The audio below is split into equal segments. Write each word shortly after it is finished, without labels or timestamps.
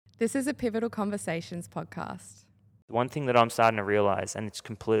This is a Pivotal Conversations podcast. One thing that I'm starting to realize, and it's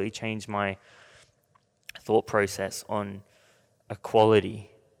completely changed my thought process on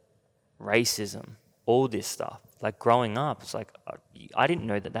equality, racism, all this stuff. Like growing up, it's like, I didn't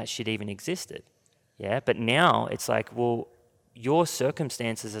know that shit even existed. Yeah. But now it's like, well, your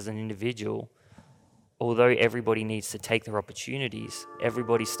circumstances as an individual, although everybody needs to take their opportunities,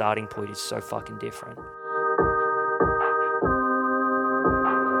 everybody's starting point is so fucking different.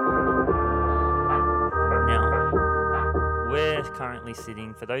 We're currently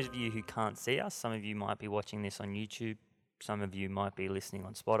sitting, for those of you who can't see us, some of you might be watching this on YouTube, some of you might be listening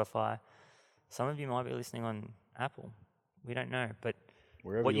on Spotify, some of you might be listening on Apple. We don't know, but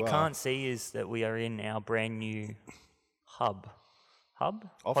Wherever what you are. can't see is that we are in our brand new hub?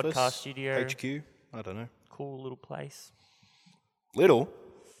 Office, podcast studio, HQ, I don't know. Cool little place. Little?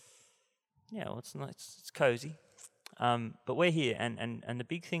 Yeah, well, it's nice, it's cozy. But we're here, and the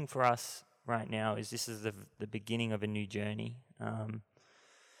big thing for us right now is this is the beginning of a new journey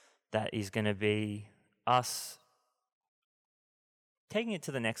that is going to be us taking it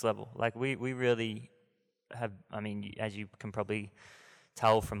to the next level. Like we really have, I mean, as you can probably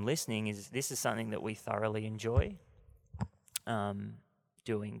tell from listening, this is something that we thoroughly enjoy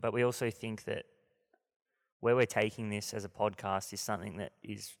doing, but we also think that where we're taking this as a podcast is something that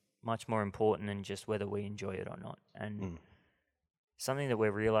is much more important than just whether we enjoy it or not. And something that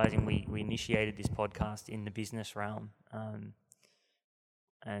we're realizing, we initiated this podcast in the business realm,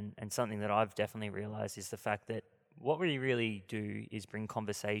 and something that I've definitely realized is the fact that what we really do is bring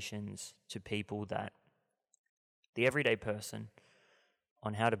conversations to people, that the everyday person,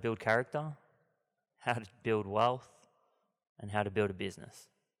 on how to build character, how to build wealth, and how to build a business.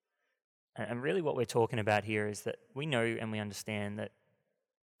 And really what we're talking about here is that we know and we understand that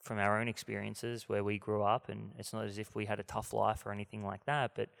from our own experiences where we grew up, and it's not as if we had a tough life or anything like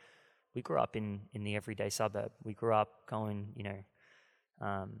that, but we grew up in the everyday suburb. We grew up going,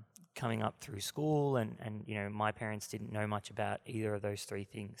 coming up through school, and my parents didn't know much about either of those three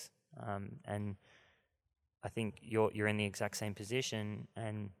things. And I think you're in the exact same position,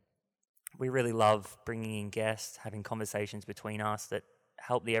 and we really love bringing in guests, having conversations between us that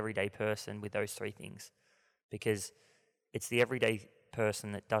help the everyday person with those three things, because it's the everyday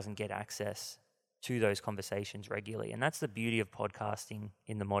person that doesn't get access to those conversations regularly. And that's the beauty of podcasting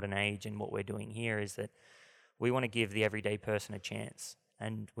in the modern age, and what we're doing here is that we want to give the everyday person a chance,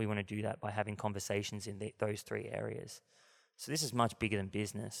 and we want to do that by having conversations in those three areas. So this is much bigger than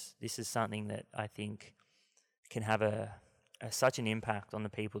business. This is something that I think can have such an impact on the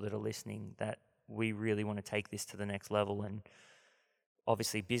people that are listening, that we really want to take this to the next level. And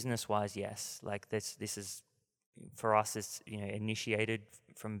obviously business-wise, yes, like this is, for us, it's initiated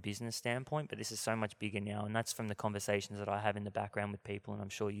from a business standpoint, but this is so much bigger now, and that's from the conversations that I have in the background with people, and I'm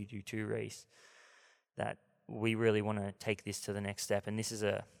sure you do too, Reese, that we really want to take this to the next step. And this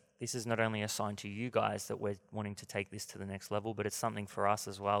is not only a sign to you guys that we're wanting to take this to the next level, but it's something for us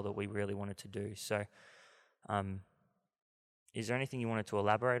as well that we really wanted to do. So is there anything you wanted to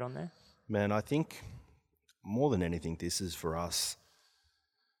elaborate on there? Man, I think more than anything, this is for us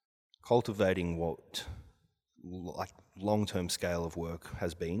cultivating what like long-term scale of work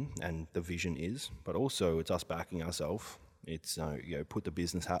has been and the vision is, but also it's us backing ourselves. It's put the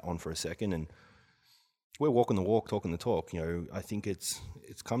business hat on for a second, and we're walking the walk, talking the talk. I think it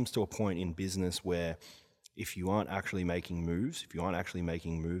comes to a point in business where if you aren't actually making moves,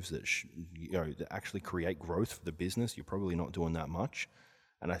 that that actually create growth for the business, you're probably not doing that much.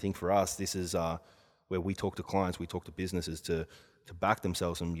 And I think for us, this is where we talk to clients, we talk to businesses to back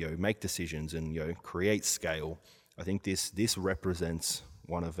themselves and make decisions and create scale. I think this represents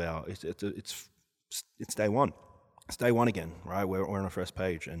one of our. It's day one. It's day one again, right? We're on our first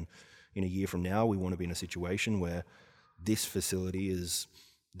page, and in a year from now, we want to be in a situation where this facility is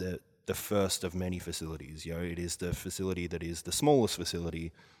the first of many facilities. It is the facility that is the smallest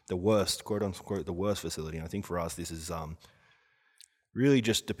facility, the worst, quote unquote, the worst facility. And I think for us, this is really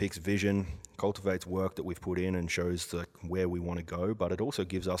just depicts vision, cultivates work that we've put in, and shows where we want to go. But it also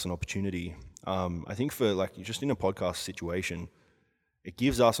gives us an opportunity. I think for just in a podcast situation, it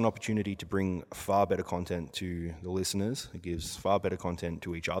gives us an opportunity to bring far better content to the listeners. It gives far better content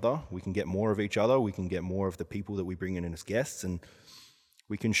to each other. We can get more of each other. We can get more of the people that we bring in as guests, and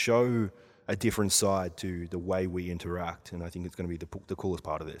we can show a different side to the way we interact. And I think it's going to be the coolest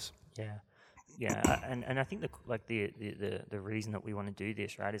part of this. Yeah, and I think the reason that we want to do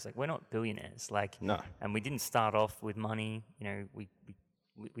this, right, is we're not billionaires, No, and we didn't start off with money.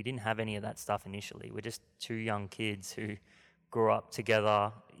 We didn't have any of that stuff initially. We're just two young kids who grew up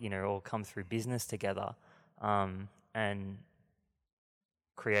together, or come through business together, and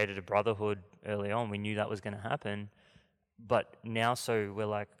created a brotherhood early on. We knew that was going to happen, but now so we're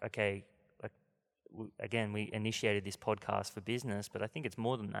like, okay, like again, we initiated this podcast for business, but I think it's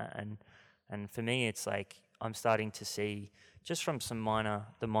more than that. And for me, it's like I'm starting to see just from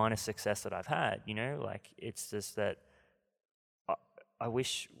the minor success that I've had, like it's just that I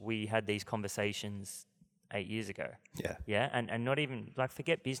wish we had these conversations 8 years ago. Yeah. Yeah. And not even like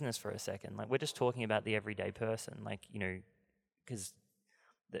forget business for a second. Like we're just talking about the everyday person, like, because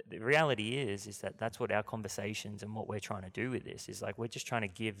the reality is that that's what our conversations and what we're trying to do with this is like, we're just trying to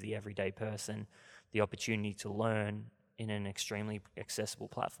give the everyday person the opportunity to learn in an extremely accessible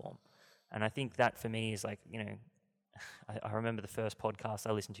platform. And I think that for me is like, I remember the first podcast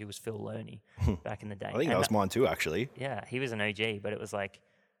I listened to was Phil Loney back in the day. I think that was mine too, actually. Yeah, he was an OG, but it was like,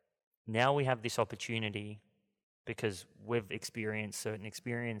 now we have this opportunity because we've experienced certain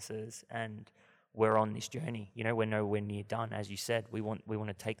experiences and we're on this journey. We're nowhere near done. As you said, we want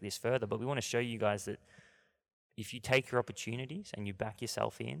to take this further, but we want to show you guys that if you take your opportunities and you back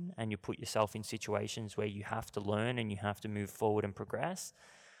yourself in and you put yourself in situations where you have to learn and you have to move forward and progress,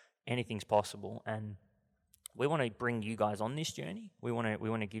 anything's possible. And we want to bring you guys on this journey. We want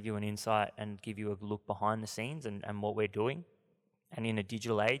to give you an insight and give you a look behind the scenes and what we're doing. And in a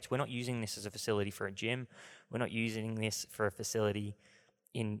digital age, we're not using this as a facility for a gym. We're not using this for a facility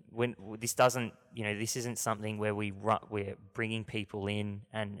this isn't something where we're bringing people in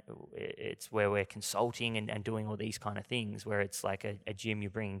and it's where we're consulting and doing all these kind of things where it's like a gym,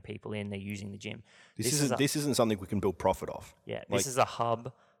 you're bringing people in, they're using the gym. This isn't something we can build profit off. Yeah, this is a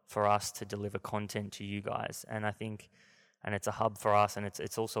hub for us to deliver content to you guys. And I think, and it's a hub for us, and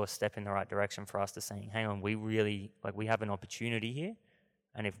it's also a step in the right direction for us to saying, hang on, we have an opportunity here.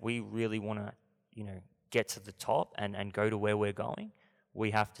 And if we really want to, get to the top and go to where we're going,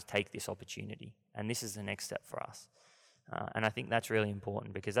 we have to take this opportunity. And this is the next step for us. And I think that's really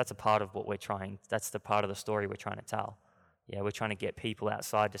important because that's a part of that's the part of the story we're trying to tell. Yeah, we're trying to get people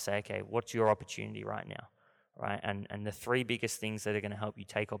outside to say, okay, what's your opportunity right now? Right? And the three biggest things that are going to help you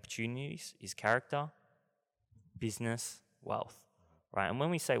take opportunities is character, business, wealth. Right? And when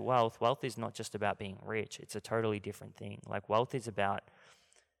we say wealth is not just about being rich. It's a totally different thing. Like wealth is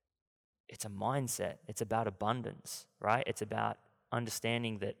it's a mindset. It's about abundance, right? It's about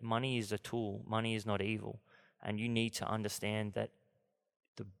understanding that money is a tool, money is not evil, and you need to understand that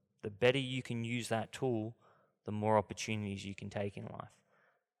the better you can use that tool, the more opportunities you can take in life.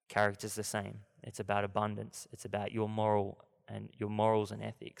 Character's the same. It's about abundance. It's about your morals and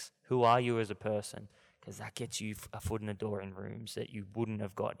ethics. Who are you as a person? Because that gets you a foot in the door in rooms that you wouldn't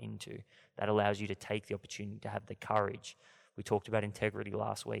have got into. That allows you to take the opportunity to have the courage. We talked about integrity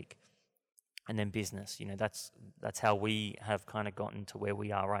last week. And then business, that's how we have kind of gotten to where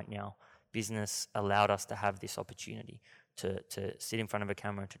we are right now. Business allowed us to have this opportunity to sit in front of a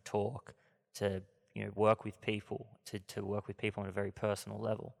camera, to talk, to work with people, to work with people on a very personal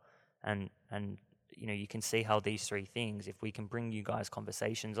level. And you can see how these three things, if we can bring you guys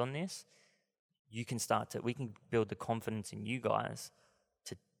conversations on this, we can build the confidence in you guys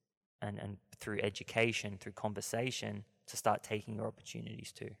and through education, through conversation, to start taking your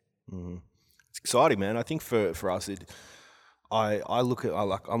opportunities too. Mm-hmm. It's exciting, man. I think for us, I'm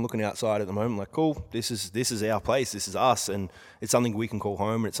looking outside at the moment, like, cool, this is our place, this is us, and it's something we can call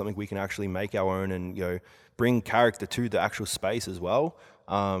home, and it's something we can actually make our own, and bring character to the actual space as well.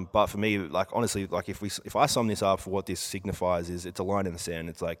 But for me, like honestly, like if I sum this up for what this signifies is, it's a line in the sand.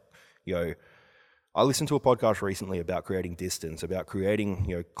 It's like, I listened to a podcast recently about creating distance, about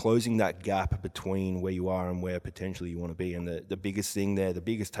creating, closing that gap between where you are and where potentially you want to be. And the biggest thing there, the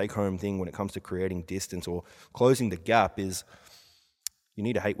biggest take-home thing when it comes to creating distance or closing the gap is you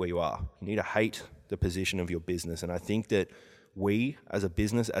need to hate where you are. You need to hate the position of your business. And I think that we, as a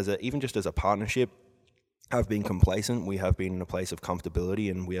business, even just as a partnership, have been complacent. We have been in a place of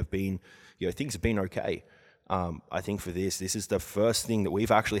comfortability, and we have been, things have been okay. I think for this is the first thing that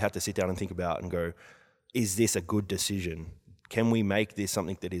we've actually had to sit down and think about and go, is this a good decision? Can we make this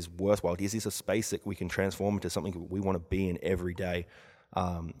something that is worthwhile? Is this a space that we can transform into something that we want to be in every day?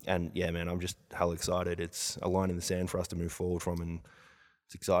 And yeah, man, I'm just hell excited. It's a line in the sand for us to move forward from, and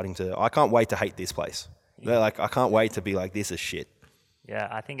it's exciting I can't wait to hate this place. Yeah. Like, I can't wait to be like, this is shit. Yeah,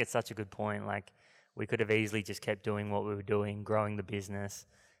 I think it's such a good point. Like, we could have easily just kept doing what we were doing, growing the business,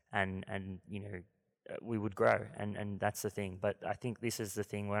 and we would grow, and that's the thing. But I think this is the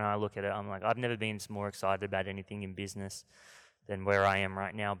thing. When I look at it, I'm like, I've never been more excited about anything in business than where I am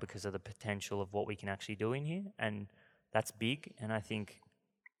right now because of the potential of what we can actually do in here, and that's big. And I think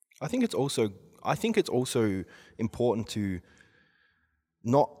it's also important to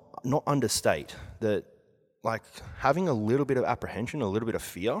not understate that like having a little bit of apprehension, a little bit of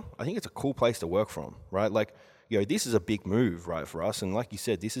fear, I think it's a cool place to work from, right? Like, this is a big move, right, for us. And like you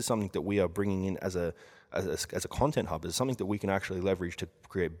said, this is something that we are bringing in as a content hub. It's something that we can actually leverage to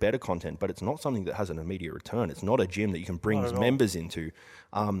create better content, but it's not something that has an immediate return. It's not a gym that you can bring members into.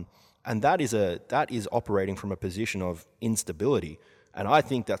 And that is operating from a position of instability. And I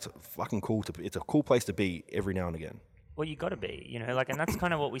think that's fucking cool. It's a cool place to be every now and again. Well, you got to be, and that's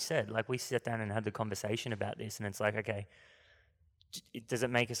kind of what we said. Like, we sat down and had the conversation about this, and it's like, okay, does it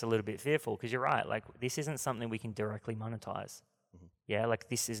make us a little bit fearful? Because you're right, like, this isn't something we can directly monetize. Mm-hmm. Yeah, like,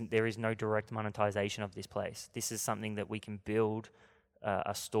 there is no direct monetization of this place. This is something that we can build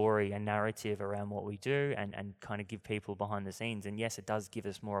a story, a narrative around what we do, and kind of give people behind the scenes. And yes, it does give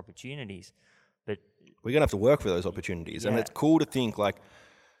us more opportunities, but we're going to have to work for those opportunities. Yeah. And it's cool to think like,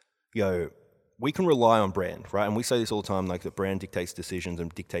 we can rely on brand, right? And we say this all the time, like, that brand dictates decisions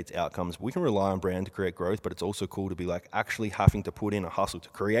and dictates outcomes. We can rely on brand to create growth, but it's also cool to be like actually having to put in a hustle to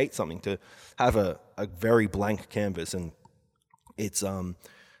create something, to have a very blank canvas. And it's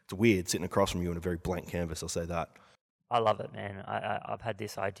weird sitting across from you on a very blank canvas, I'll say that. I love it, man. I've had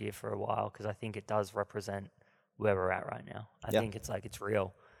this idea for a while because I think it does represent where we're at right now. I think it's like, it's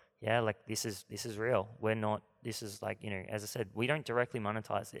real. Yeah, like, this is real. This is like, as I said, we don't directly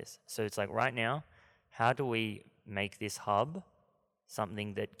monetize this. So it's like, right now, how do we make this hub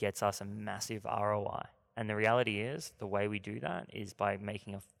something that gets us a massive ROI? And the reality is, the way we do that is by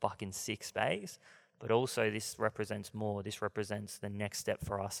making a fucking sick space, but also this represents more. This represents the next step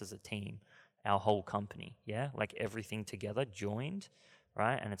for us as a team, our whole company, yeah? Like, everything together, joined,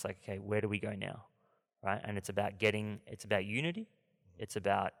 right? And it's like, okay, where do we go now, right? And it's about unity. It's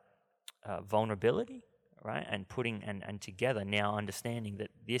about vulnerability, right? And putting and together now, understanding that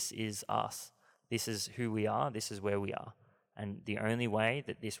this is us. This is who we are. This is where we are. And the only way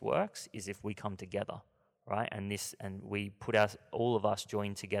that this works is if we come together, right? And we put all of us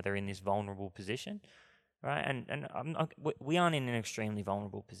joined together in this vulnerable position, right? And we aren't in an extremely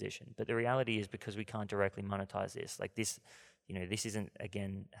vulnerable position, but the reality is, because we can't directly monetize this, like this, this isn't,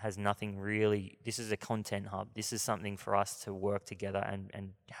 again, has nothing really, this is a content hub. This is something for us to work together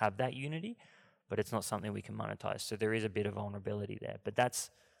and have that unity, but it's not something we can monetize. So there is a bit of vulnerability there, but that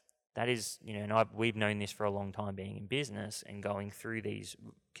is, and we've known this for a long time, being in business and going through these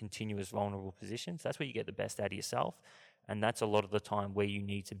continuous vulnerable positions. That's where you get the best out of yourself. And that's a lot of the time where you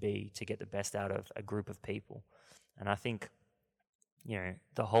need to be to get the best out of a group of people. And I think,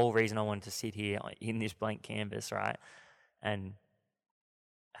 the whole reason I wanted to sit here in this blank canvas, right, and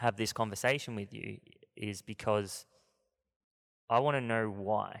have this conversation with you is because I want to know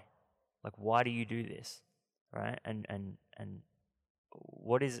why. Like, why do you do this, right? And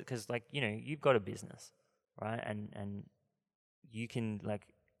what is it? Because, like, you've got a business, right? And you can, like,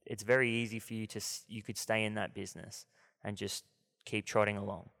 it's very easy for you you could stay in that business and just keep trotting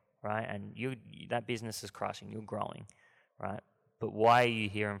along, right? And that business is crushing, you're growing, right? But why are you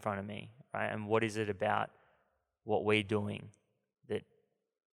here in front of me, right? And what is it about what we're doing that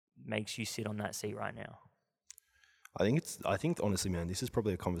makes you sit on that seat right now? I think honestly, man, this is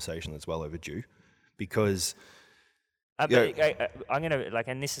probably a conversation that's well overdue, because I'm gonna, like,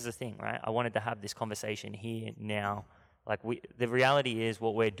 and this is the thing, right? I wanted to have this conversation here now. Like, the reality is,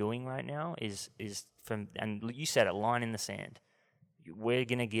 what we're doing right now is from, and you said it, line in the sand. We're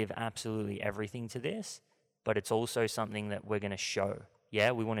gonna give absolutely everything to this, but it's also something that we're gonna show.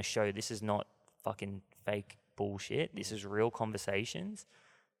 Yeah, we want to show this is not fucking fake bullshit. This is real conversations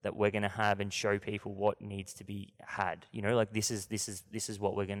that we're going to have and show people what needs to be had. Like, this is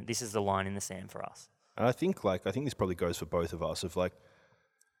what we're going to, this is the line in the sand for us. And I think this probably goes for both of us, of like,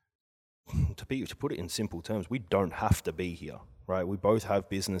 to put it in simple terms, we don't have to be here, right? We both have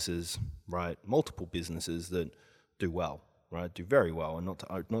businesses, right? Multiple businesses that do well, right? Do very well, and not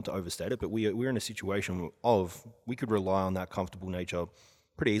to overstate it, but we're in a situation of, we could rely on that comfortable nature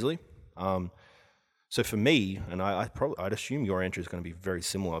pretty easily. So for me, and I'd assume your answer is going to be very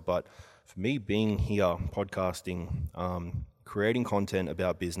similar, but for me, being here, podcasting, creating content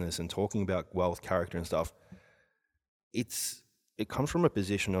about business and talking about wealth, character and stuff, it comes from a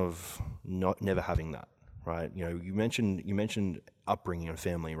position of never having that, right? You mentioned upbringing and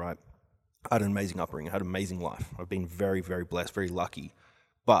family, right? I had an amazing upbringing, I had an amazing life. I've been very, very blessed, very lucky.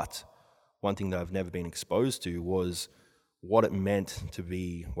 But one thing that I've never been exposed to was what it meant to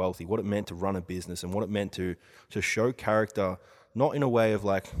be wealthy, what it meant to run a business, and what it meant to show character, not in a way of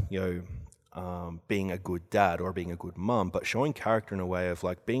like, being a good dad or being a good mum, but showing character in a way of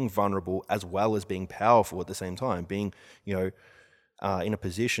like being vulnerable as well as being powerful at the same time, being, in a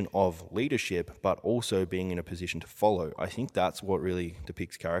position of leadership, but also being in a position to follow. I think that's what really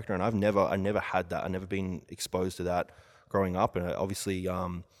depicts character. And I never had that. I've never been exposed to that growing up. And obviously,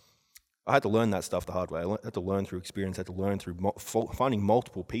 I had to learn that stuff the hard way. I had to learn through experience. I had to learn through finding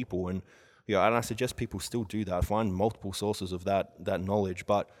multiple people. And and I suggest people still do that. Find multiple sources of that knowledge.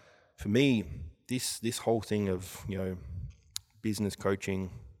 But for me, this whole thing of business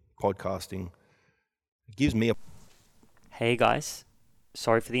coaching, podcasting, gives me a. Hey guys,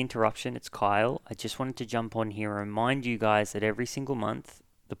 sorry for the interruption. It's Kyle. I just wanted to jump on here and remind you guys that every single month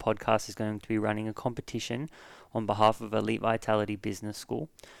the podcast is going to be running a competition on behalf of Elite Vitality Business School,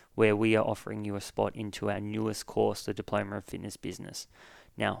 where we are offering you a spot into our newest course, the Diploma of Fitness Business.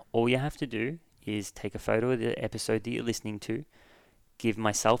 Now, all you have to do is take a photo of the episode that you're listening to, give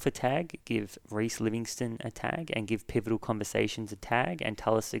myself a tag, give Reese Livingston a tag, and give Pivotal Conversations a tag, and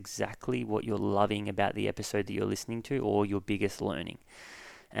tell us exactly what you're loving about the episode that you're listening to or your biggest learning.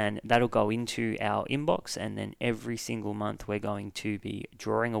 And that'll go into our inbox, and then every single month we're going to be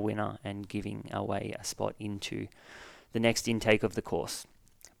drawing a winner and giving away a spot into the next intake of the course.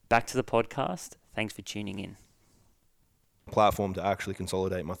 Back to the podcast. Thanks for tuning in. Platform to actually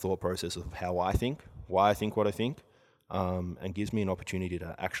consolidate my thought process of how I think, why I think what I think, and gives me an opportunity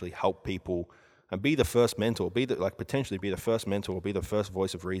to actually help people and be the first mentor, potentially be the first mentor, be the first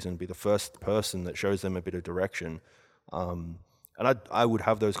voice of reason, be the first person that shows them a bit of direction. And I would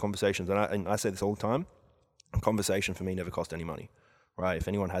have those conversations, and I say this all the time. A conversation for me never cost any money, right? If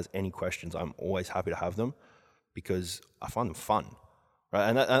anyone has any questions, I'm always happy to have them because I find them fun, right?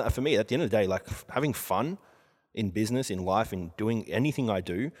 And for me, at the end of the day, like having fun in business, in life, in doing anything I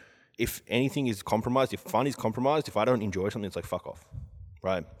do, if anything is compromised, if fun is compromised, if I don't enjoy something, it's like, fuck off,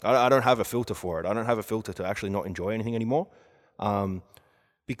 right? I don't have a filter for it. I don't have a filter to actually not enjoy anything anymore.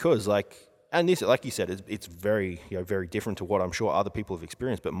 Because and this, like you said, it's very, very different to what I'm sure other people have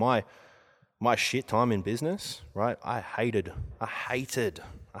experienced. But my shit time in business, right? I hated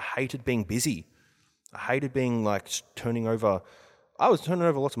being busy. I hated being I was turning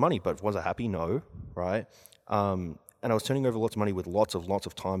over lots of money, but was I happy? No, right? And I was turning over lots of money with lots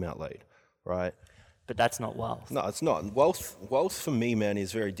of time outlaid, right? But that's not wealth. No, it's not. Wealth for me, man,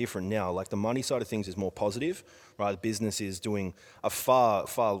 is very different now. Like the money side of things is more positive, right? The business is doing a far,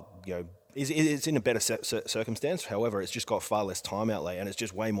 it's in a better circumstance. However, it's just got far less time outlay and it's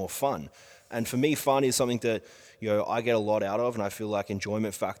just way more fun. And for me, fun is something that, I get a lot out of, and I feel like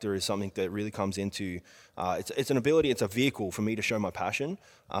enjoyment factor is something that really comes into, it's an ability, it's a vehicle for me to show my passion.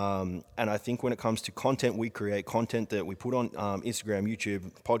 And I think when it comes to content we create, content that we put on Instagram,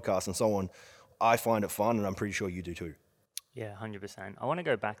 YouTube, podcasts, and so on, I find it fun, and I'm pretty sure you do too. Yeah, 100%. I want to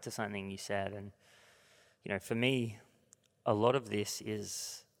go back to something you said, and, for me, a lot of this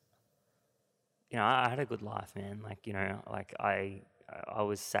is, I had a good life, man. I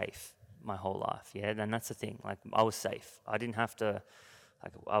was safe my whole life, yeah? And that's the thing, I was safe. I didn't have to,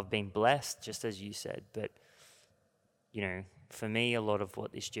 I've been blessed, just as you said, but, for me, a lot of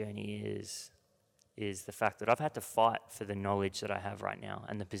what this journey is the fact that I've had to fight for the knowledge that I have right now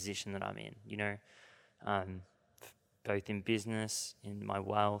and the position that I'm in, both in business, in my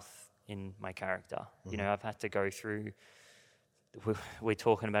wealth, in my character. Mm-hmm. I've had to go through, we're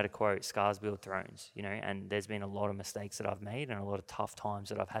talking about a quote, scars build thrones, and there's been a lot of mistakes that I've made and a lot of tough times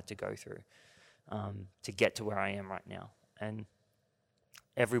that I've had to go through to get to where I am right now. And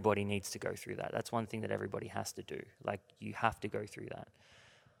everybody needs to go through that. That's one thing that everybody has to do. You have to go through that.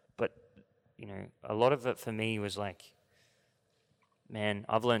 But, a lot of it for me was man,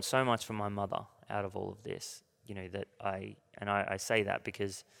 I've learned so much from my mother out of all of this, that I say that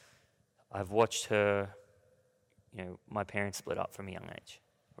because I've watched her, my parents split up from a young age,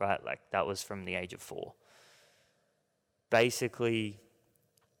 right? That was from the age of 4. Basically,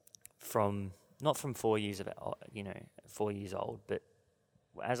 not from 4 years of, 4 years old, but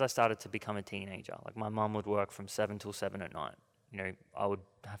as I started to become a teenager, my mum would work from 7 till 7 at night. I would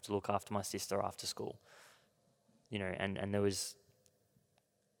have to look after my sister after school, and there was,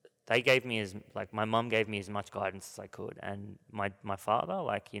 they gave me my mum gave me as much guidance as I could. And my father,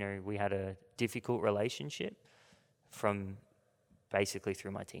 we had a difficult relationship from basically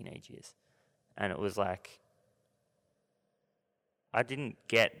through my teenage years. And it was I didn't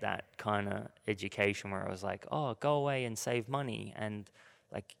get that kind of education where I was go away and save money and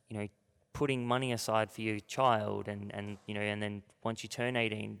putting money aside for your child and then once you turn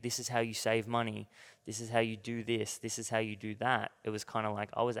 18, this is how you save money. This is how you do this. This is how you do that. It was kind of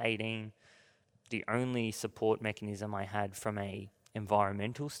I was 18. The only support mechanism I had from a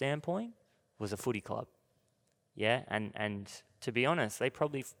environmental standpoint was a footy club. Yeah. And to be honest, that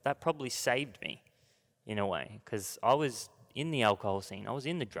probably saved me in a way, because I was in the alcohol scene. I was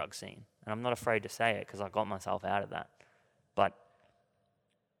in the drug scene. And I'm not afraid to say it because I got myself out of that. But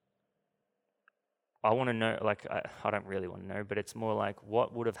I want to know, like, I don't really want to know, but it's more like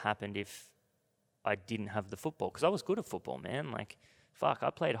what would have happened if I didn't have the football? Because I was good at football, man. Like, fuck, I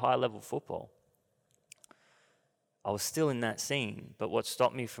played high-level football. I was still in that scene, but what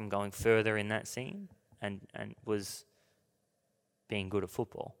stopped me from going further in that scene and was being good at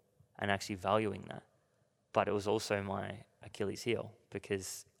football and actually valuing that. But it was also my Achilles heel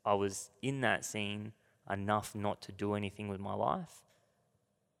because I was in that scene enough not to do anything with my life,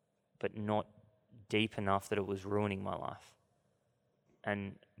 but not deep enough that it was ruining my life.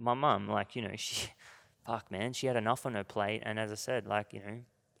 And my mum, like, you know, she had enough on her plate. And as I said, like, you know,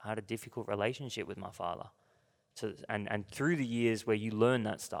 I had a difficult relationship with my father. So, and through the years where you learn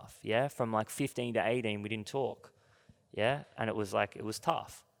that stuff, yeah, from like 15 to 18, we didn't talk, yeah, and it was like, it was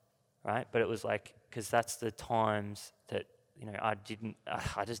tough, right? But it was like, because that's the times that, you know, I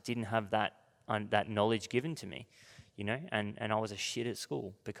just didn't have that knowledge given to me, you know, and I was a shit at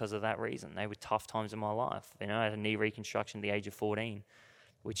school because of that reason. They were tough times in my life. You know, I had a knee reconstruction at the age of 14,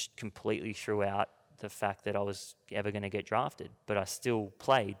 which completely threw out the fact that I was ever going to get drafted, but I still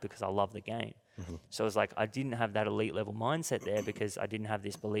played because I love the game. Mm-hmm. So it was like I didn't have that elite level mindset there because I didn't have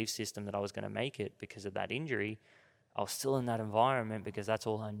this belief system that I was going to make it because of that injury. I was still in that environment because that's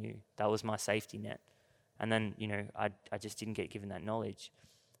all I knew. That was my safety net. And then, you know, I just didn't get given that knowledge.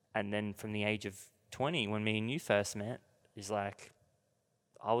 And then from the age of 20, when me and you first met, is like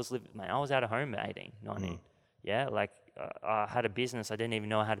I was out of home at 18, 19. Yeah, like I had a business. I didn't even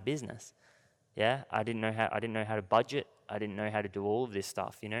know I had a business. Yeah, I didn't know how to budget. I didn't know how to do all of this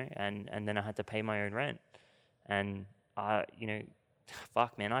stuff, you know, and then I had to pay my own rent. And you know,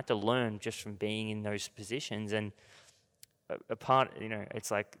 fuck, man, I had to learn just from being in those positions. And a part, you know,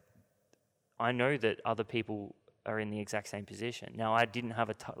 it's like I know that other people are in the exact same position. Now, I didn't have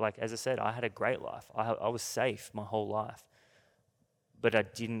like, as I said, I had a great life. I was safe my whole life. But I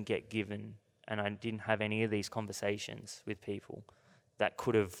didn't get given, and I didn't have any of these conversations with people that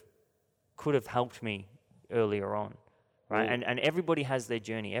could have helped me earlier on, right? Well, and everybody has their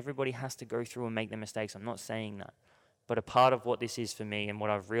journey. Everybody has to go through and make their mistakes. I'm not saying that. But a part of what this is for me and what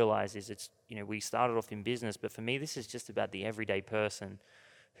I've realized is it's, you know, we started off in business, but for me, this is just about the everyday person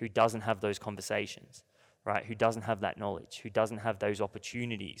who doesn't have those conversations, right? Who doesn't have that knowledge, who doesn't have those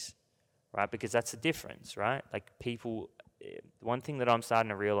opportunities, right? Because that's the difference, right? Like people, one thing that I'm starting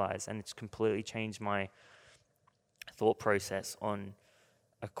to realize, and it's completely changed my thought process on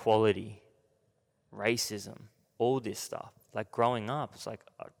equality, racism, all this stuff. Like growing up, it's like,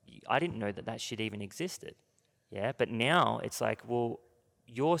 I didn't know that shit even existed. Yeah, but now it's like, well,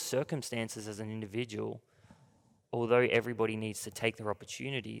 your circumstances as an individual, although everybody needs to take their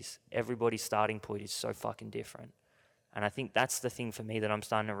opportunities, everybody's starting point is so fucking different. And I think that's the thing for me that I'm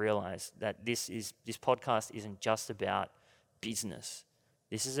starting to realize, that this podcast isn't just about business.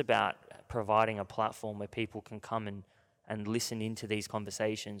 This is about providing a platform where people can come and listen into these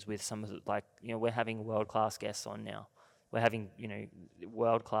conversations with some of the, like, you know, we're having world-class guests on now. We're having, you know,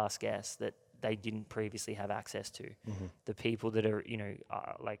 world-class guests that they didn't previously have access to. Mm-hmm. The people that are, you know,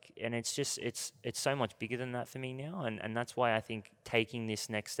 like, and it's just, it's so much bigger than that for me now. And that's why I think taking this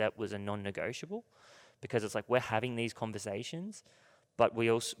next step was a non-negotiable, because it's like we're having these conversations, but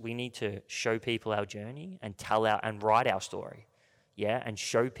we need to show people our journey and and write our story. Yeah. And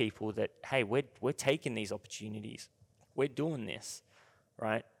show people that, hey, we're taking these opportunities. We're doing this,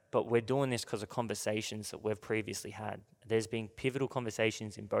 right? But we're doing this because of conversations that we've previously had. There's been pivotal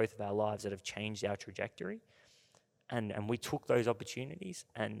conversations in both of our lives that have changed our trajectory. And we took those opportunities,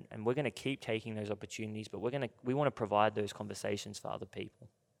 and we're going to keep taking those opportunities, but we want to provide those conversations for other people.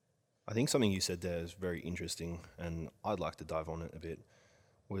 I think something you said there is very interesting, and I'd like to dive on it a bit,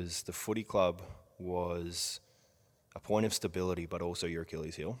 was the footy club was a point of stability, but also your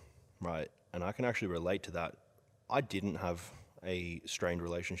Achilles heel, right? And I can actually relate to that. I didn't have a strained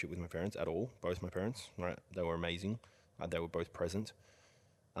relationship with my parents at all, both my parents, right? They were amazing. They were both present.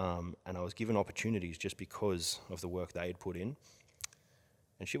 And I was given opportunities just because of the work they had put in.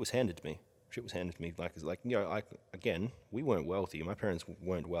 And shit was handed to me. Like, you know, again, we weren't wealthy. My parents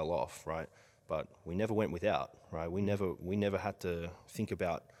weren't well off, right? But we never went without, right? We never had to think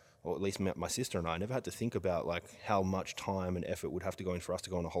about, or at least my sister and I never had to think about like how much time and effort would have to go in for us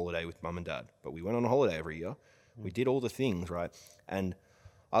to go on a holiday with mum and dad. But we went on a holiday every year. We did all the things, right? And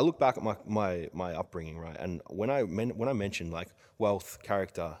I look back at my upbringing, right? And when I mentioned like wealth,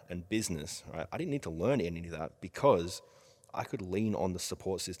 character, and business, right? I didn't need to learn any of that because I could lean on the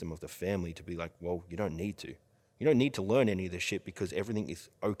support system of the family to be like, well, you don't need to. You don't need to learn any of this shit because everything is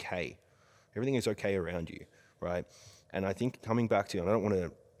okay. Everything is okay around you, right? And I think coming back to, and I don't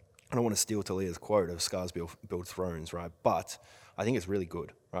want to steal Talia's quote of scars build thrones, right? But I think it's really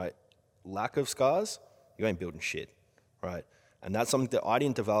good, right? Lack of scars, you ain't building shit, right? And that's something that I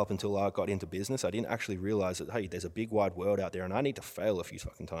didn't develop until I got into business. I didn't actually realize that, hey, there's a big wide world out there and I need to fail a few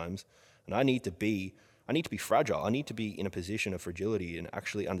fucking times. And I need to be fragile. I need to be in a position of fragility and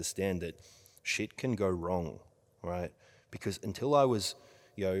actually understand that shit can go wrong, right? Because until I was,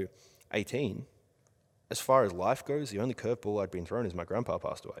 18, as far as life goes, the only curveball I'd been thrown is my grandpa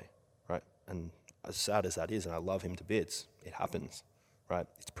passed away, right? And as sad as that is, and I love him to bits, it happens, right?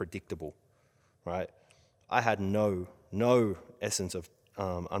 It's predictable, right? I had no essence of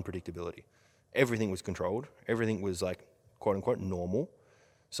unpredictability. Everything was controlled. Everything was like, quote unquote, normal.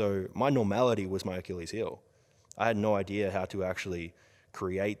 So my normality was my Achilles heel. I had no idea how to actually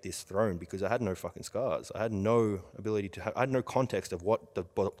create this throne because I had no fucking scars. I had no ability to I had no context of what the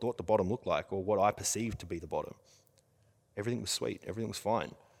bottom looked like or what I perceived to be the bottom. Everything was sweet. Everything was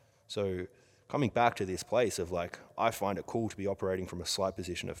fine. So coming back to this place of like, I find it cool to be operating from a slight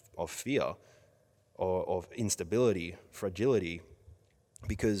position of fear or of instability, fragility,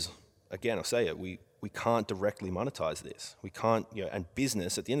 because again, I'll say it, we can't directly monetize this. We can't, and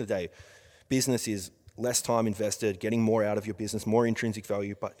business, at the end of the day, business is less time invested, getting more out of your business, more intrinsic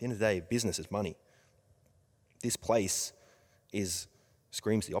value, but at the end of the day, business is money. This place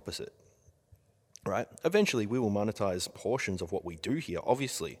screams the opposite, right? Eventually, we will monetize portions of what we do here,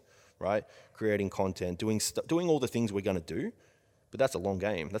 obviously, right? Creating content, doing all the things we're going to do, but that's a long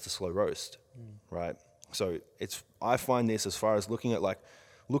game. That's a slow roast, right? So I find this as far as looking at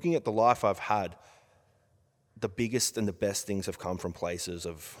the life I've had, the biggest and the best things have come from places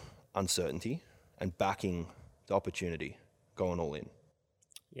of uncertainty and backing the opportunity, going all in.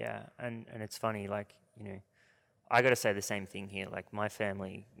 Yeah, and it's funny, I got to say the same thing here. Like, my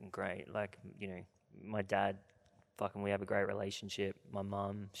family, great. Like, my dad, we have a great relationship. My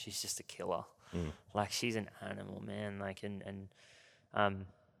mum, she's just a killer. Like, she's an animal, man. Like, and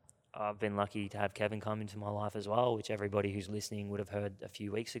I've been lucky to have Kevin come into my life as well, which everybody who's listening would have heard a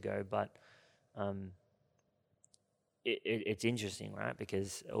few weeks ago. But it's interesting, right?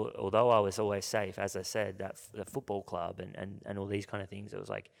 Because although I was always safe, as I said, that the football club and all these kind of things, it was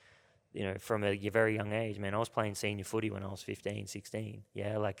like, from a very young age, man, I was playing senior footy when I was 15, 16.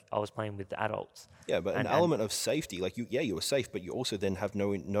 Yeah, like I was playing with the adults. Yeah, but an element of safety, like you were safe, but you also then have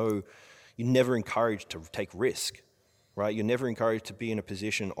you're never encouraged to take risk, right? You're never encouraged to be in a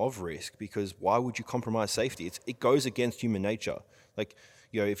position of risk because why would you compromise safety? It goes against human nature. Like,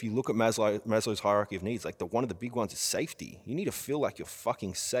 if you look at Maslow's hierarchy of needs, like one of the big ones is safety. You need to feel like you're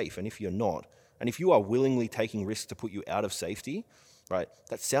fucking safe, and if you're not, and if you are willingly taking risks to put you out of safety, right,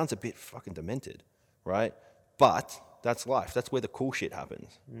 that sounds a bit fucking demented, right? But that's life. That's where the cool shit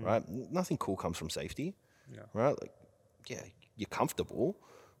happens, right? Nothing cool comes from safety, right? Like, yeah, you're comfortable,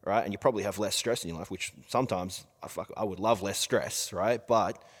 right? And you probably have less stress in your life, which sometimes I would love less stress, right?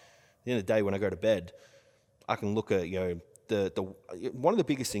 But at the end of the day, when I go to bed, I can look at, one of the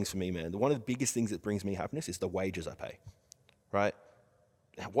biggest things for me, man, one of the biggest things that brings me happiness is the wages I pay, right?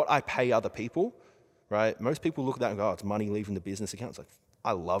 What I pay other people, right? Most people look at that and go, oh, it's money leaving the business account. It's like,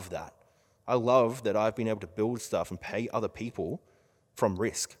 I love that. I love that I've been able to build stuff and pay other people from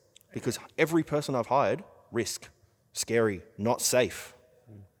risk because every person I've hired, risk, scary, not safe,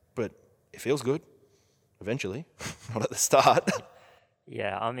 but it feels good eventually, not at the start.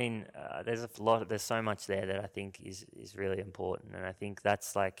 Yeah, I mean, there's so much there that I think is really important. And I think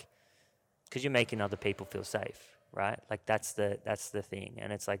that's like, because you're making other people feel safe, right? Like that's the thing.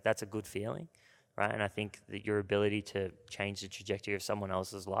 And it's like, that's a good feeling, right? And I think that your ability to change the trajectory of someone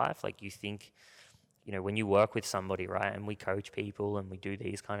else's life, like you think, when you work with somebody, right? And we coach people and we do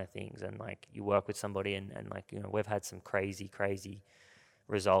these kind of things and like you work with somebody and like, we've had some crazy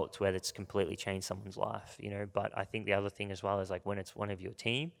results where it's completely changed someone's life, but I think the other thing as well is like when it's one of your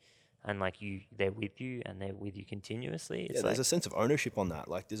team and like they're with you and they're with you continuously. It's there's a sense of ownership on that.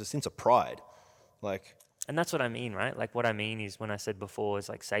 Like there's a sense of pride. And that's what I mean, right? Like what I mean is when I said before is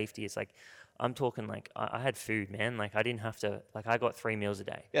like safety, it's like, I'm talking like I had food, man. Like I didn't have to, like I got 3 meals a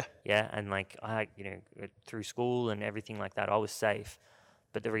day. Yeah. Yeah. And like I, through school and everything like that, I was safe.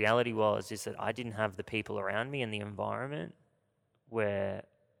 But the reality is that I didn't have the people around me and the environment where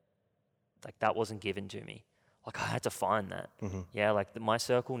like that wasn't given to me. Like I had to find that. Yeah, like my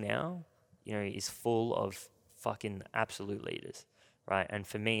circle now, is full of fucking absolute leaders, right? And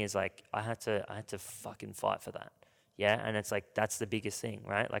for me is like I had to fucking fight for that. Yeah, and it's like that's the biggest thing,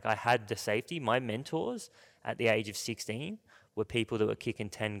 right? Like I had the safety. My mentors at the age of 16 were people that were kicking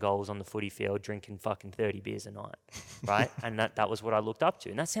 10 goals on the footy field, drinking fucking 30 beers a night, right? And that was what I looked up to.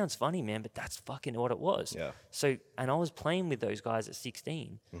 And that sounds funny, man, but that's fucking what it was. Yeah. So, and I was playing with those guys at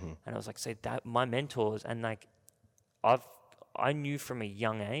 16, and I was like, so that my mentors, and like, I knew from a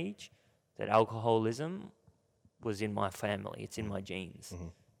young age that alcoholism was in my family. It's in my genes.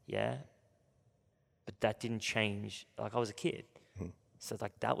 Yeah. But that didn't change. Like, I was a kid. So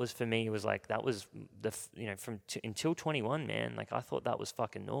like that was for me, it was like, that was until 21, man, like I thought that was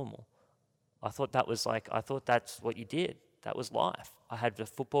fucking normal. I thought that's what you did. That was life. I had the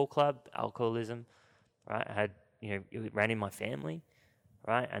football club, alcoholism, right? I had, it ran in my family,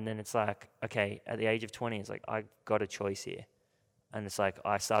 right? And then it's like, okay, at the age of 20, it's like, I got a choice here. And it's like,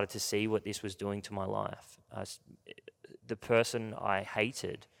 I started to see what this was doing to my life. The person I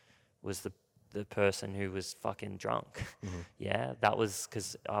hated was the person who was fucking drunk. Yeah, that was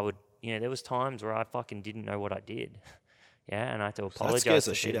because I would, there was times where I fucking didn't know what I did. Yeah, and I had to apologize. That scares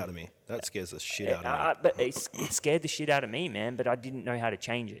the shit out of me. That scares the shit out of me. But it scared the shit out of me, man, but I didn't know how to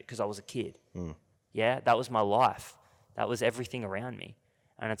change it because I was a kid. Yeah, that was my life. That was everything around me.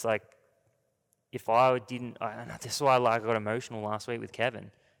 And it's like, if I didn't, and that's why I got emotional last week with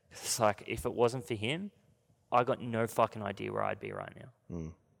Kevin. It's like, if it wasn't for him, I got no fucking idea where I'd be right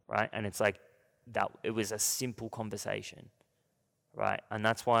now. Right? And it's like, that it was a simple conversation, right? And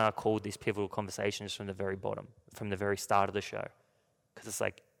that's why I called this Pivotal Conversations from the very bottom, from the very start of the show, because it's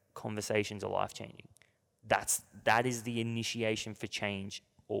like, conversations are life-changing. That is the initiation for change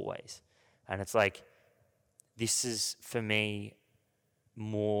always. And it's like, this is for me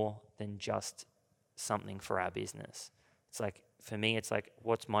more than just something for our business. It's like, for me, it's like,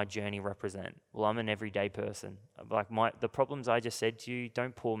 what's my journey represent? Well, I'm an everyday person. Like the problems I just said to you,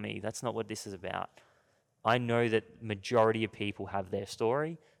 don't pour me. That's not what this is about. I know that majority of people have their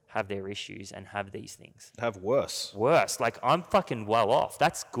story, have their issues, and have these things. Have worse. Like, I'm fucking well off.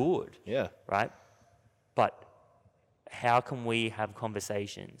 That's good. Yeah. Right? But how can we have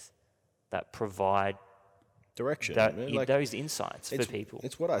conversations that provide direction, those insights for people?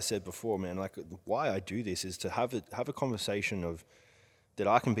 It's what I said before, man. Like, why I do this is to have a conversation of that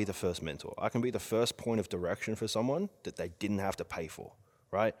I can be the first mentor. I can be the first point of direction for someone that they didn't have to pay for,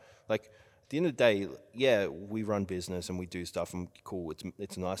 right? Like, at the end of the day, yeah, we run business and we do stuff and cool.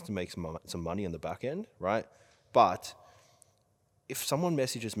 It's nice to make some money on the back end, right? But if someone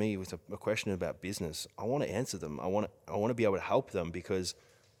messages me with a question about business, I want to answer them. I want to be able to help them because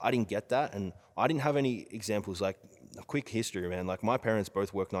I didn't get that, and I didn't have any examples. Like, a quick history, man. Like, my parents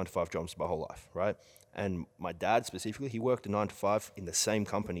both worked 9-to-5 jobs my whole life, right? And my dad specifically, he worked a 9-to-5 in the same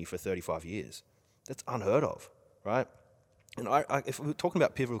company for 35 years. That's unheard of, right? And if we're talking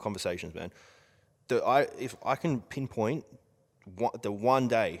about pivotal conversations, man, if I can pinpoint the one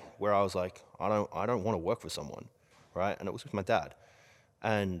day where I was like, I don't want to work for someone, right? And it was with my dad.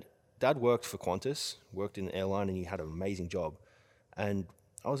 And Dad worked for Qantas, worked in an airline, and he had an amazing job. And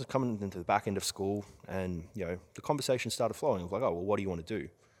I was coming into the back end of school, and the conversation started flowing. I was like, oh, well, what do you want to do?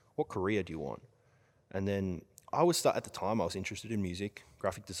 What career do you want? And then at the time, I was interested in music,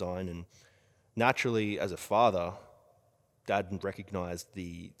 graphic design, and naturally, as a father, Dad recognized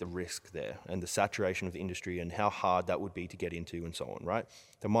the risk there and the saturation of the industry and how hard that would be to get into and so on, right?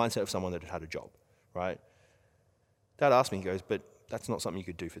 The mindset of someone that had a job, right? Dad asked me, he goes, but that's not something you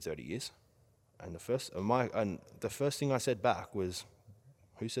could do for 30 years. And the first thing I said back was,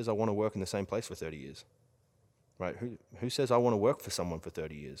 who says I want to work in the same place for 30 years? Right? Who says I want to work for someone for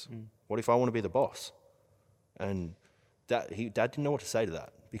 30 years? What if I want to be the boss? And Dad didn't know what to say to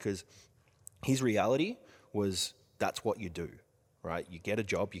that, because his reality was that's what you do, right? You get a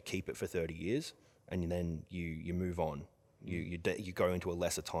job, you keep it for 30 years, and then you move on. You go into a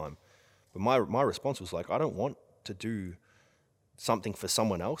lesser time. But my response was like, I don't want to do something for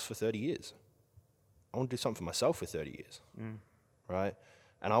someone else for 30 years. I want to do something for myself for 30 years, right?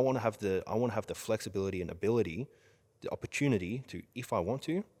 And I want to have the flexibility and ability, the opportunity to, if I want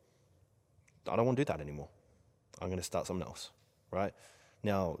to, I don't want to do that anymore. I'm going to start something else, right?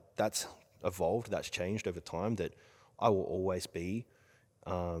 Now, that's evolved, that's changed over time, that I will always be,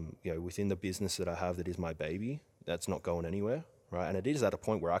 within the business that I have that is my baby, that's not going anywhere, right? And it is at a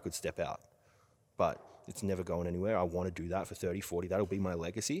point where I could step out, but it's never going anywhere. I want to do that for 30, 40, that'll be my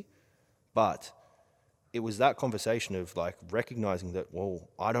legacy. But it was that conversation of like recognizing that, well,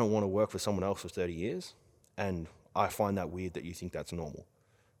 I don't want to work for someone else for 30 years. And I find that weird that you think that's normal.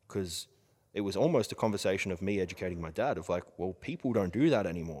 Because it was almost a conversation of me educating my dad of like, well, people don't do that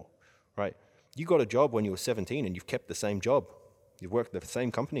anymore, right? You got a job when you were 17 and you've kept the same job. You've worked at the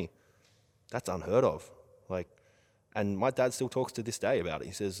same company. That's unheard of. And my dad still talks to this day about it.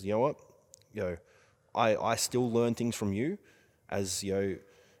 He says, you know what? I still learn things from you. as,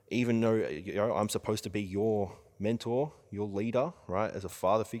 even though, I'm supposed to be your mentor, your leader, right, as a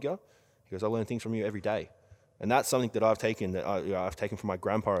father figure, he goes, I learn things from you every day. And that's something that I've taken, I've taken from my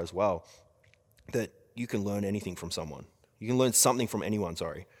grandpa as well, that you can learn anything from someone. You can learn something from anyone,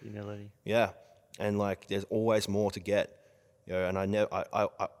 sorry. Humility. Yeah. And like, there's always more to get, and I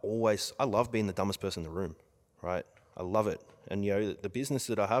love being the dumbest person in the room, right? I love it. And, the business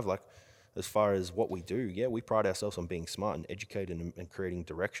that I have, like, as far as what we do, yeah, we pride ourselves on being smart and educated and creating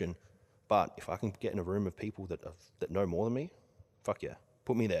direction. But if I can get in a room of people that know more than me, fuck yeah,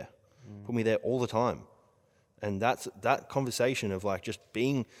 put me there. Put me there all the time. And that's that conversation of like, just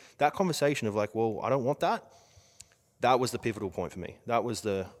being that conversation of like, well, I don't want that. That was the pivotal point for me.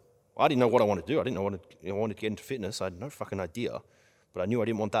 I didn't know what I wanted to do. I didn't know I wanted to get into fitness. I had no fucking idea, but I knew I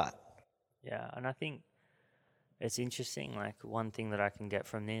didn't want that. Yeah, and I think it's interesting. Like, one thing that I can get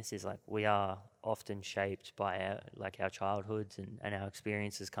from this is like, we are often shaped by our childhoods and our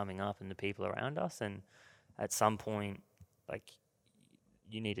experiences coming up and the people around us. And at some point, like,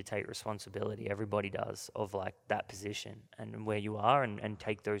 you need to take responsibility. Everybody does, of like that position and where you are, and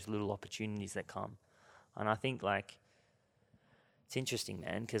take those little opportunities that come. And I think like, it's interesting,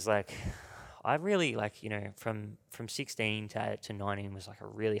 man, because like, I really like, from 16 to 19 was like a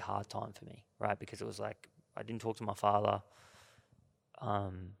really hard time for me, right? Because it was like, I didn't talk to my father.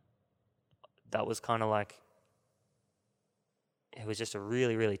 That was kind of like, it was just a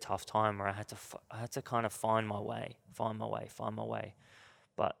really, really tough time where I had to kind of find my way.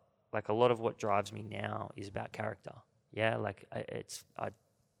 But like, a lot of what drives me now is about character. Yeah, like it's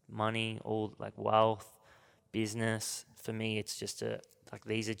money, all like wealth, business. For me, it's just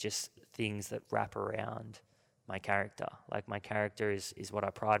these are just things that wrap around my character. Like, my character is what I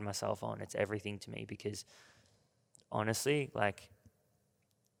pride myself on. It's everything to me, because honestly, like,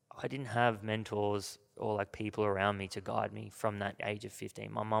 I didn't have mentors or like people around me to guide me from that age of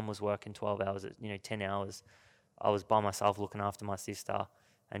 15. My mum was working 12 hours, 10 hours. I was by myself looking after my sister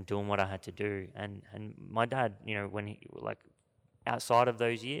and doing what I had to do. And my dad, when he, like, outside of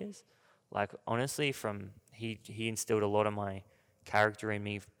those years, like, honestly, he instilled a lot of my character in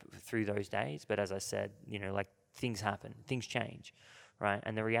me through those days. But as I said, like, things happen, things change, right?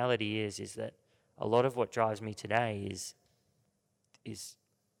 And the reality is that a lot of what drives me today is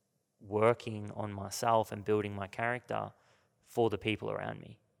working on myself and building my character for the people around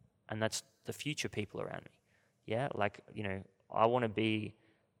me. And that's the future people around me. Yeah, like, I want to be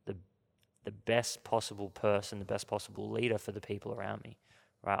the best possible person, the best possible leader for the people around me,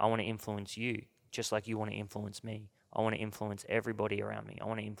 right? I want to influence you just like you want to influence me. I want to influence everybody around me. I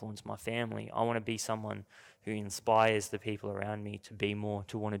want to influence my family. I want to be someone who inspires the people around me to be more,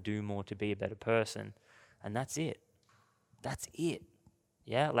 to want to do more, to be a better person. And that's it. That's it.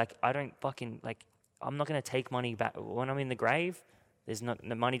 Yeah, like, I don't fucking, like, I'm not going to take money back. When I'm in the grave,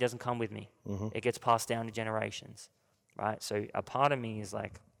 the money doesn't come with me. Mm-hmm. It gets passed down to generations, right? So a part of me is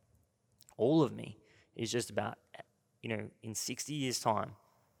like, all of me is just about, in 60 years' time,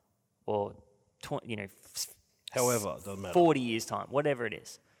 or, However, it doesn't matter. 40 years' time, whatever it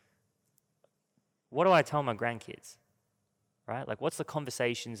is. What do I tell my grandkids, right? Like, what's the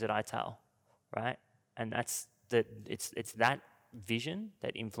conversations that I tell, right? And it's that vision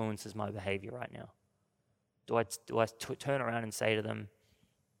that influences my behavior right now. Do I turn around and say to them,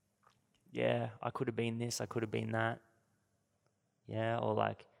 yeah, I could have been this, I could have been that? Yeah, or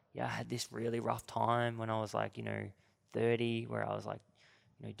like, yeah, I had this really rough time when I was like, 30, where I was like,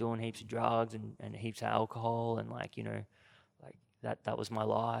 doing heaps of drugs and heaps of alcohol, and like, like that was my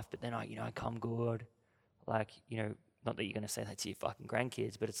life. But then I come good. Like, not that you're going to say that to your fucking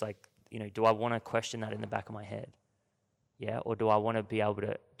grandkids, but it's like, do I want to question that in the back of my head? Yeah, or do I want to be able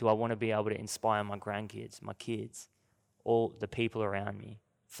to inspire my grandkids, my kids, all the people around me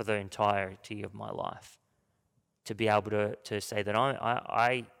for the entirety of my life, to be able to say that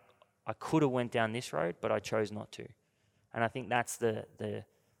I could have went down this road, but I chose not to. And I think that's the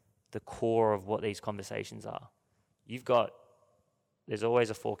core of what these conversations are. There's always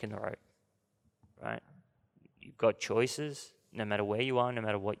a fork in the road, right? You've got choices, no matter where you are, no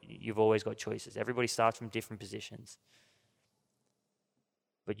matter what, you've always got choices. Everybody starts from different positions.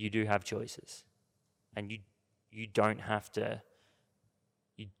 But you do have choices. And you don't have to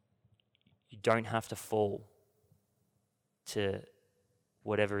fall to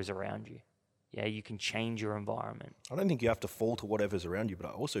whatever is around you. Yeah, you can change your environment. I don't think you have to fall to whatever's around you, but I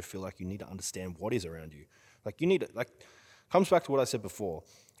also feel like you need to understand what is around you. Comes back to what I said before.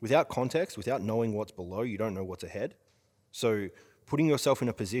 Without context, without knowing what's below, you don't know what's ahead. So putting yourself in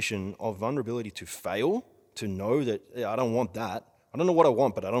a position of vulnerability to fail, to know that, I don't want that. I don't know what I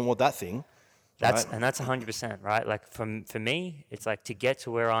want, but I don't want that thing. That's right? and that's 100%, right? Like for me, it's like to get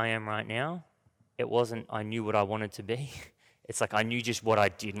to where I am right now, it wasn't I knew what I wanted to be. It's like I knew just what I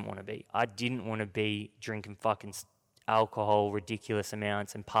didn't want to be. I didn't want to be drinking fucking alcohol, ridiculous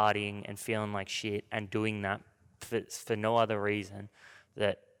amounts, and partying and feeling like shit and doing that for no other reason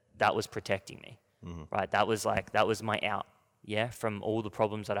that was protecting me, right? That was my out, yeah, from all the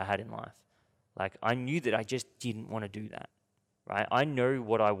problems that I had in life. Like I knew that I just didn't want to do that, right? I know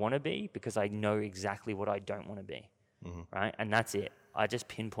what I want to be because I know exactly what I don't want to be, right? And that's it. I just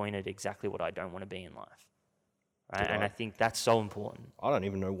pinpointed exactly what I don't want to be in life, right? And I think that's so important. I don't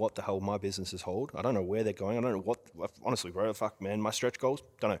even know what the hell my businesses hold. I don't know where they're going. I don't know what, honestly, bro, fuck, man, my stretch goals,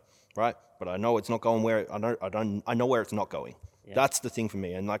 don't know, right? But I know it's not going where, I know where it's not going. Yeah. That's the thing for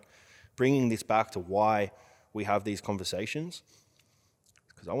me. And like bringing this back to why we have these conversations,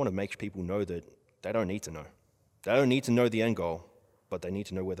 because I want to make people know that they don't need to know. They don't need to know the end goal, but they need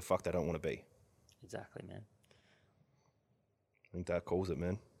to know where the fuck they don't want to be. Exactly, man. I think that calls it,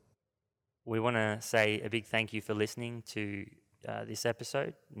 man. We want to say a big thank you for listening to this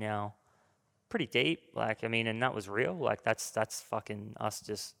episode. Now, pretty deep, like, I mean, and that was real. Like, that's fucking us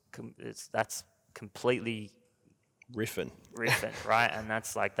just, that's completely riffing, right? And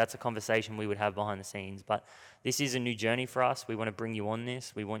that's a conversation we would have behind the scenes. But this is a new journey for us. We want to bring you on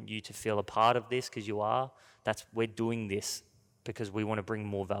this. We want you to feel a part of this because you are. We're doing this because we want to bring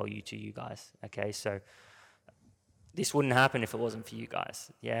more value to you guys. Okay, so this wouldn't happen if it wasn't for you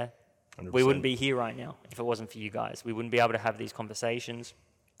guys. Yeah, 100%. We wouldn't be here right now if it wasn't for you guys. We wouldn't be able to have these conversations.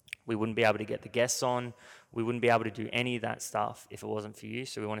 We wouldn't be able to get the guests on. We wouldn't be able to do any of that stuff if it wasn't for you.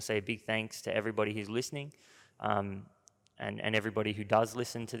 So we want to say a big thanks to everybody who's listening, and everybody who does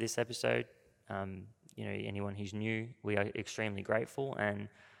listen to this episode. Anyone who's new, we are extremely grateful, and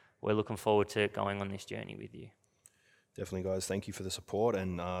we're looking forward to going on this journey with you. Definitely, guys. Thank you for the support.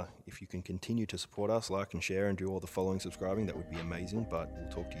 And if you can continue to support us, like and share and do all the following, subscribing, that would be amazing. But we'll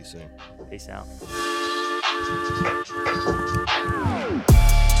talk to you soon. Peace out.